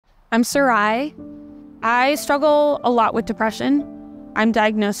I'm Sharai. I struggle a lot with depression. I'm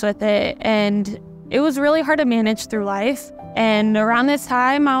diagnosed with it, and it was really hard to manage through life. And around this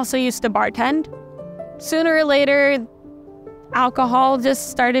time, I also used to bartend. Sooner or later, alcohol just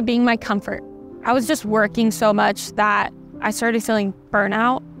started being my comfort. I was just working so much that I started feeling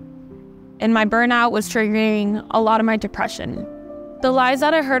burnout, and my burnout was triggering a lot of my depression. The lies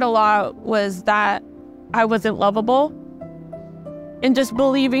that I heard a lot was that I wasn't lovable, and just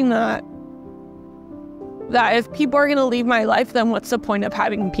believing that if people are gonna leave my life, then what's the point of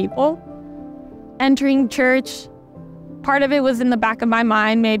having people? Entering church, part of it was in the back of my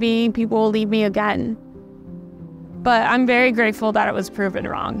mind, maybe people will leave me again. But I'm very grateful that it was proven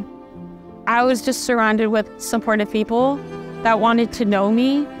wrong. I was just surrounded with supportive people that wanted to know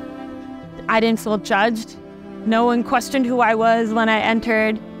me. I didn't feel judged. No one questioned who I was when I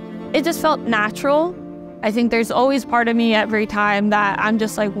entered. It just felt natural. I think there's always part of me every time that I'm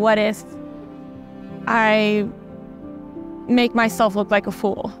just like, what if I make myself look like a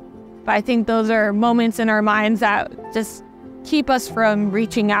fool? But I think those are moments in our minds that just keep us from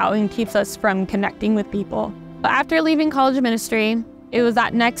reaching out and keeps us from connecting with people. But after leaving college ministry, it was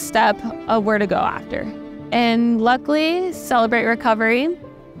that next step of where to go after. And luckily, Celebrate Recovery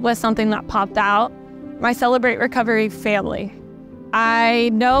was something that popped out. My Celebrate Recovery family.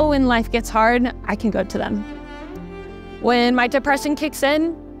 I know when life gets hard, I can go to them. When my depression kicks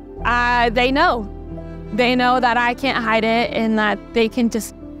in, they know. They know that I can't hide it and that they can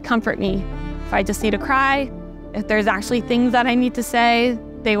just comfort me. If I just need to cry, if there's actually things that I need to say,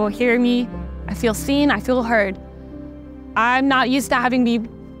 they will hear me. I feel seen, I feel heard. I'm not used to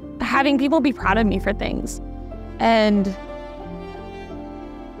having people be proud of me for things. And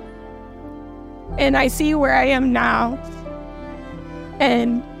I see where I am now.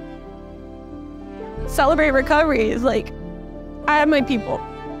 And Celebrate Recovery is like, I have my people.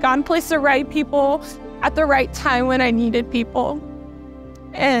 God placed the right people at the right time when I needed people.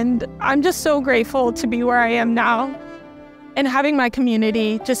 And I'm just so grateful to be where I am now and having my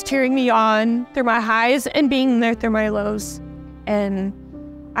community just cheering me on through my highs and being there through my lows. And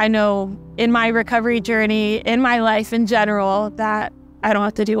I know in my recovery journey, in my life in general, that I don't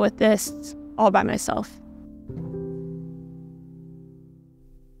have to deal with this all by myself.